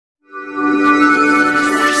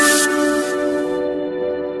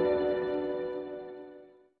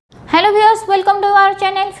Your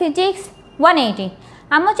channel physics 180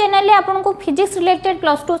 आम channel रे आपन को फिजिक्स रिलेटेड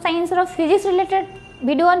 +2 साइंस रो फिजिक्स रिलेटेड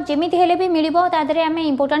वीडियो जेमिति हेले भी मिलिबो तादरे आमे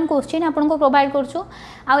इंपोर्टेंट क्वेश्चन आपन को प्रोवाइड करछु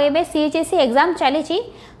आ एबे सीएचएससी एग्जाम चली छी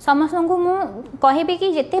समस्त को मु कहबी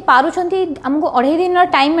कि जते पारुछंती हमको 2.5 दिन रो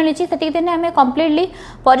टाइम मिली छी तति दिन हमें कंप्लीटली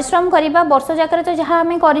परिश्रम करिबा वर्ष जाकर तो जहां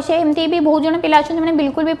हमें करिछे एमती भी बहुत जण पिला छन माने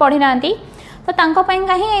बिल्कुल भी पढी नांती तो तांको पई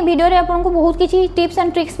काहे ए वीडियो रे आपन को बहुत किछि टिप्स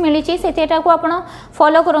एंड ट्रिक्स मिली छी सेतेटा को आपन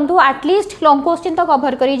फॉलो करंतु एटलीस्ट लॉन्ग क्वेश्चन तो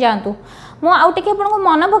कवर करी जानतु मु आउ टिके आपन को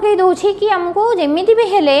मन पकई दोछि कि हमको जेमिति भी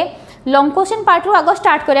हेले लॉन्ग क्वेश्चन पार्ट रो आगो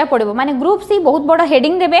स्टार्ट करिया पड़िबो माने ग्रुप सी बहुत बड़ा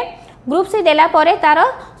हेडिंग देबे ग्रुप सी देला परे तार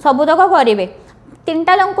सबुतक करिवे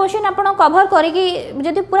तीनटा लॉन्ग क्वेश्चन आपन कवर करिकि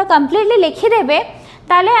जदि पूरा कंप्लीटली लिखि देबे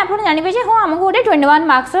ताले आपन जानिबे जे हां हमको ओडे 21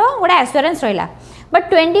 मार्क्स रो ओडे एश्योरेंस रहिला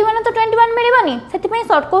बट 21 तो 21 मिलबानी सेति पई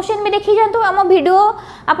शॉर्ट क्वेश्चन भी देखि जानतु हम वीडियो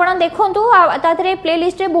आपन देखंतु तातरे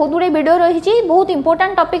प्लेलिस्ट रे बहुत गुडे वीडियो रहिछि बहुत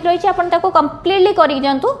इंपोर्टेंट टॉपिक रहिछि आपन ताको कंप्लीटली करि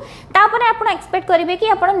जानतु तापर आपन एक्सपेक्ट करिवे कि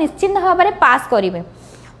आपन निश्चिंत भाबरे पास करिवे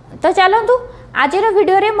तो चलतु आज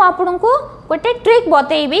वीडियो रे मु आपन को गोटे ट्रिक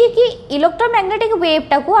बतेइबी कि इलेक्ट्रोमैग्नेटिक वेव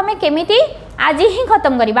टाको हमें केमिति आज ही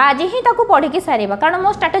खत्म करबा आज ही ताको पढ़ी के सारेबा कारण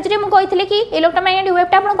मो स्ट्रेटजी रे मु कहितले कि इलेक्ट्रोमैग्नेटिक वेव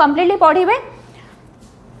टा आपन कंप्लीटली पढ़िबे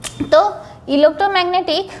तो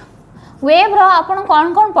इलेक्ट्रोमैग्नेटिक वेव रो आपन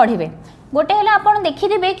कोन कोन पढ़िबे गोटे हला आपन देखि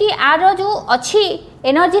देबे कि आरो जो अछि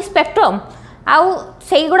एनर्जी स्पेक्ट्रम आउ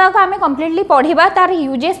सेई गुडा को हमें कंप्लीटली पढ़िबा तार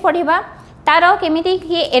यूजेस पढ़िबा तार केमिति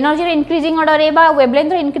कि एनर्जी रे इंक्रीजिंग ऑर्डर रे बा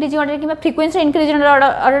वेवलेंथ रे इंक्रीजिंग ऑर्डर कि फ्रीक्वेंसी रे इंक्रीजिंग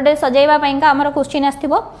ऑर्डर रे सजाइबा पइका हमर क्वेश्चन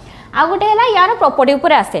आस्थिबो आ गोटे हला यार प्रॉपर्टी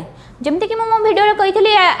ऊपर आसे जेमति कि मो वीडियो रे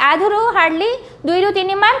कहितली आधरो हार्डली 2 ରୁ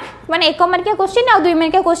 3 मार्क माने 1 मार्किया क्वेश्चन आ 2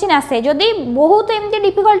 मार्किया क्वेश्चन आसे जदी बहुत एमति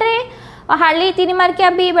डिफिकल्ट रे हार्डली 3 मार्किया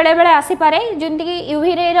भी बेले बेले आसी पारे जेमति कि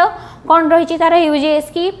यूवी रे रो कोन रहिछि तार यूजेस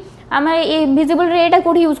की हम विजिबल रे एटा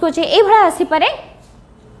कोठी यूज करछि ए भला आसी पारे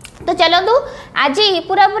तो चलतु आज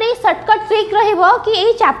पूरा पूरी शॉर्टकट ट्रिक रहिबो कि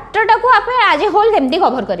ए चैप्टर टाको आपन आज होल केमती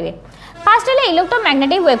कवर करिवे फर्स्ट ले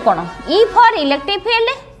electromagnetic wave cone E for electric field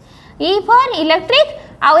E for electric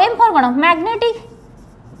uh M for cone magnetic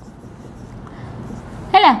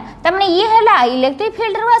हैला तमने ये हैला इलेक्ट्रिक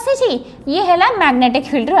फील्ड रो आसी छी ये हैला मैग्नेटिक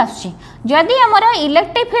फील्ड रो आसी जदी हमर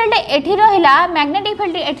इलेक्ट्रिक फील्ड एठी रहिला मैग्नेटिक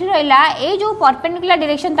फील्ड एठी रहिला ए जो परपेंडिकुलर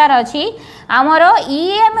डायरेक्शन तार अछि हमर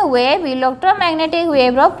ईएम वेव इलेक्ट्रोमैग्नेटिक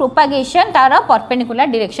वेव रो प्रोपगेशन तार परपेंडिकुलर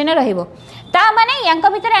डायरेक्शन रे रहिबो ता माने यांक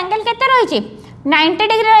भीतर एंगल केते रहि छी 90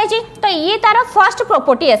 डिग्री रहि छी तो ये तार फर्स्ट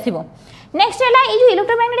प्रॉपर्टी आसीबो नेक्स्ट हैला ए जो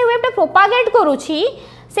इलेक्ट्रोमैग्नेटिक वेव टा प्रोपगेट करू छी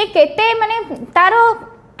से केते माने तार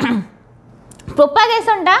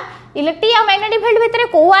प्रोपगेशन टा इलेक्ट्रिक आ मैग्नेटिक फील्ड भीतर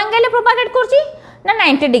को एंगल प्रोपगेट करछि ना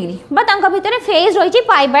 90 डिग्री बट अंक भीतर फेज रहि छी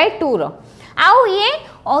π/2 रो आउ ये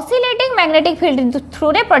ऑसिलेटिंग मैग्नेटिक फील्ड थ्रू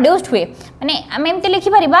रे प्रोड्यूस्ड हुए माने हम एमते लिखि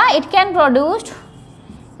परिबा it can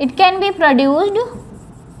be produced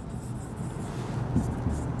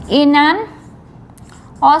in an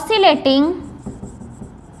oscillating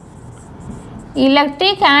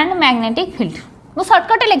electric and magnetic field मु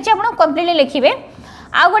शॉर्टकट लेक्चर आपन कंप्लीटली लिखिबे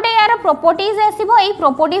आ गोटे यार प्रॉपर्टीज आसीबो ए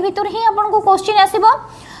प्रॉपर्टी भीतर ही आपन को क्वेश्चन आसीबो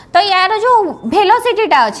तो यार जो वेलोसिटी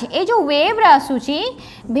टा अछि ए जो वेव रा आसुची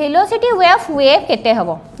वेलोसिटी ऑफ वेव केते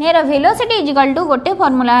हबो यार वेलोसिटी इज इक्वल टू गोटे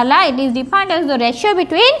फार्मूला हला it is defined as the ratio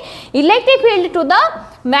between electric field to the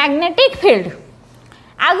magnetic field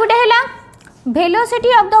आ गोटे हला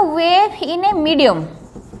velocity of the wave in a medium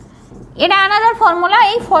Etah another formula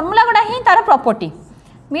A formula गडा ही तार property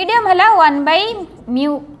medium हला 1/μ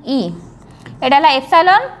e एटा हला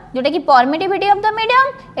epsilon जोटा कि permittivity of the medium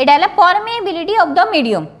एटा हला permeability of the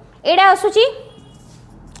medium एटा आसुची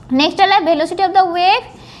next हला velocity of the wave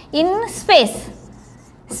in space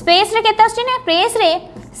रे केता आछी ना स्पेस रे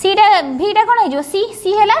c टा v टा कोन हे जो c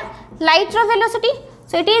हला light row velocity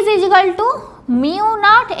so it is equal to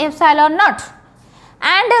μ0 epsilon not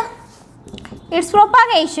and it's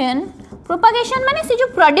propagation माने से जो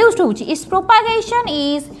प्रोड्यूस्ड होची इस propagation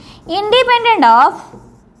is independent of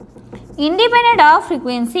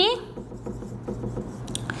frequency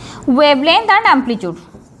wavelength and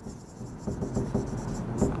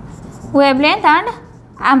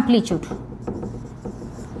amplitude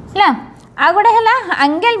ला आ गोटे हला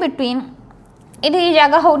एंगल बिटवीन एठी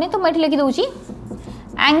जगह होनी तो मैं लिखि दउची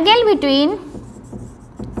angle between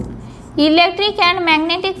electric and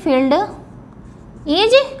magnetic field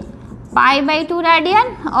is π/2 radian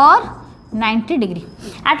और 90 डिग्री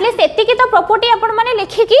एटलीस्ट एति की तो प्रॉपर्टी आपण माने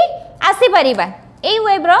लिखि की आसी परिबा ए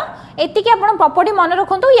वेव रो एति की आपण प्रॉपर्टी मन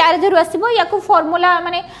रखंतु यार जरु आसीबो याकू फार्मूला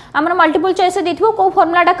माने हमर मल्टीपल चॉइस देथिबो को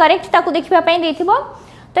फार्मूलाटा करेक्ट ताकू देखिबा पई देथिबो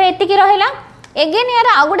तो एति की रहला एगेन यार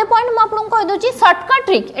आ गोटे पॉइंट मु आपन कह दोची शॉर्टकट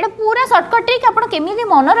ट्रिक एटा पूरा शॉर्टकट ट्रिक आपण केमिति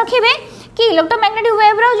मन रखिबे कि इलेक्ट्रोमैग्नेटिक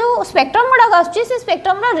वेव रो जो स्पेक्ट्रम गुड़ाक आसुची से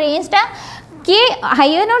स्पेक्ट्रम रो रेंजटा किए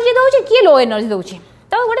हाई एनर्जी दउची किए लो एनर्जी दउची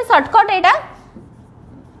तो गोटे shortcut Etah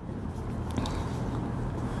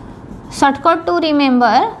shortcut to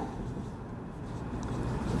remember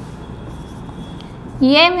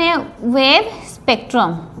ये में वेव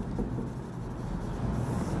स्पेक्ट्रम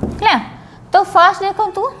क्लियर। तो फर्स्ट देखो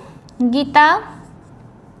तू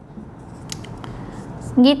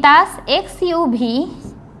गीतास XUV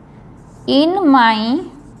इन माई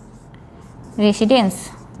रेसिडेंस।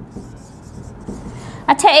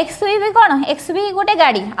 अच्छा XUV कौन XUV गोटे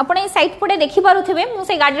गाड़ी आप साइड पटे देखिपे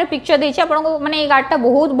मुझे गाड़ी पिक्चर देती आपको माने गाड़ीटा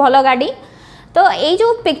बहुत भल गाड़ी। तो ये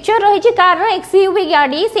जो पिक्चर रही कार XUV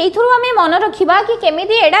गाड़ी से आम मन रखा कि केमी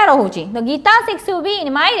एडा रोचे। तो गीतास XUV इन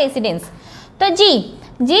माई रेसिडेंस। तो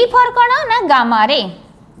जी फॉर कौन ना गामा रे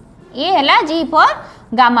ये है जी for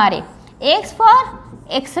gamma ray, X for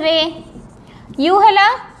x ray, U है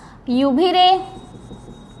UV रे,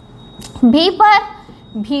 V पर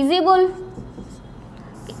visible,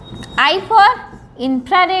 I for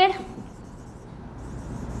infrared,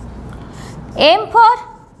 M for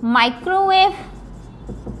microwave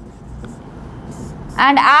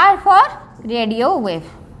and R for radio wave.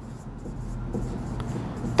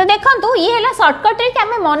 तो देखो ये है शॉर्टकट कि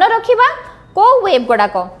आम मन रखा को वेव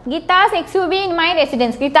गुड़ाक गीतास XUV इन माई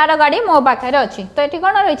रेसिडेंस गीतार गाड़ी मो पाखे अच्छी। तो ये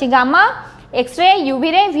कौन रही gamma, x ray,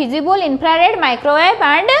 UV ray, visible, infrared, microwave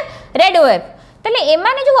and radio wave. तेल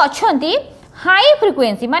एमाने जो अच्छा हाई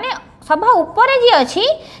फ्रिक्वेंसी माने सभा ऊपर जी अच्छी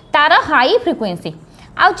तार हाई फ्रिक्वेंसी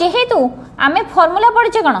आहेतु आम फर्मूला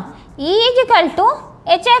पढ़े कौन E =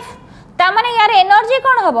 HF ताने यार एनर्जी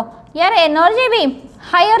कौन हम यार एनर्जी भी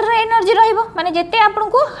हायर एनर्जी माने जिते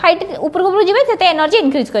आपको हाइट ऊपर ऊपर जी से एनर्जी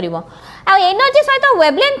इनक्रीज कर एनर्जी सहित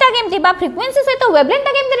वेवलेंथ केमती फ्रिक्वेंसी सहित वेवलेंथ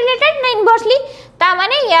केमती रिलेटेड ना इनवर्सली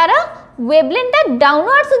ताने यार वेवलेंथ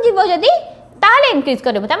डाउनवर्ड्स जीव जदि ताले इनक्रीज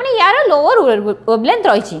कर यार लोअर वेवलेंथ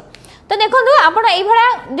रही। तो देखो आपड़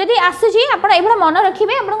ये आसूसी आप मन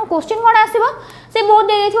रखिए आपको क्वेश्चन कौन आसो से बहुत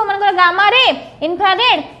दे मन गामा रे,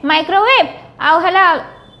 इंफ्रारेड, माइक्रोवेव आला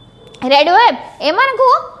रेडियो वेव एमान को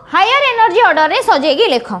हायर एनर्जी ऑर्डर रे सजेगी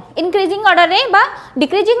लेख इनक्रीजिंग ऑर्डर रे बा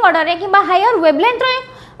डिक्रीजिंग ऑर्डर रे कि हायर वेवलेंथ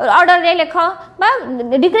रे ऑर्डर रे लेख बा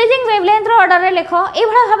डिक्रीजिंग वेवलेंथ रे ऑर्डर रे लेख ए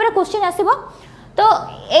भाव में क्वेश्चन आसीबो। तो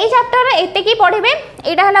ये चैप्टर रे एते की पढ़िबे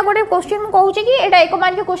एटा हला गोटे क्वेश्चन कहूँ कि एटा एक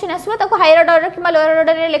मार्क के क्वेश्चन आसीबो ताको हायर ऑर्डर कि लोअर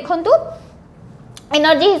ऑर्डर रे लिखंतु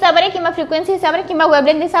एनर्जी हिसाब रे कि फ्रिक्वेंसी हिसाब रे कि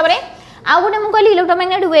वेवलेंथ हिसाब रे। आ गोटे मु कहली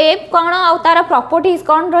इलेक्ट्रोमैग्नेटिक वेव कौन आ तार प्रॉपर्टीज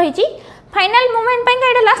कौन रही final movement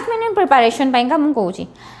Paika last minute preparation Paika मुझे कहूँ।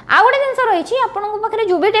 आ गोटे जिन रही आपंखे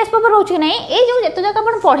जो भी टेस्ट पेपर रोचे ना ये जो जिते जाक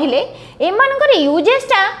आप पढ़ले एमानकर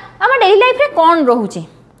यूजेसटा आम डेली लाइफ रे कौन रोचे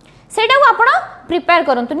सेटा को आप प्रिपेयर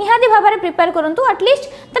करूँ निहाती भाव में प्रिपेयर करूँ एटलिस्ट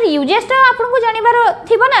तार यूजेसटा आपको जानवर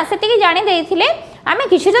थी ना से जानी आम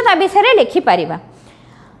किसी तो विषय लिखिपर।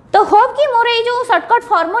 तो होप कि मोर ये जो शॉर्टकट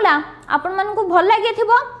फॉर्मूला आपण मानकु भल लगे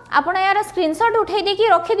थिबो आपण यार स्क्रीनशॉट उठाई देकी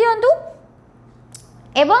रखि दियंतु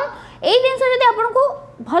एवं एई जिंस जदि आपनको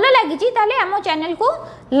भल लागिची ताले आम चैनल को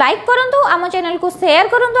लाइक करंतु आम चैनल को शेयर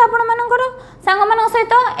करंतु आपण मानकर सांग मान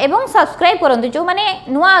सहित एवं सब्सक्राइब करंतु जो माने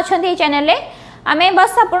नुआ अछंती चैनल रे आमे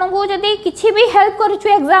बस आपनको जदि किछि भी हेल्प करूछु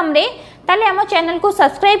एग्जाम रे ताले आम चैनल को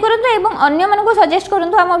सब्सक्राइब करंतु एवं अन्य मानकु सजेस्ट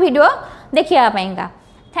करंतु आम वीडियो देखिया पाइंगा।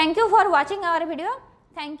 Thank you for watching our video.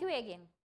 Thank you again.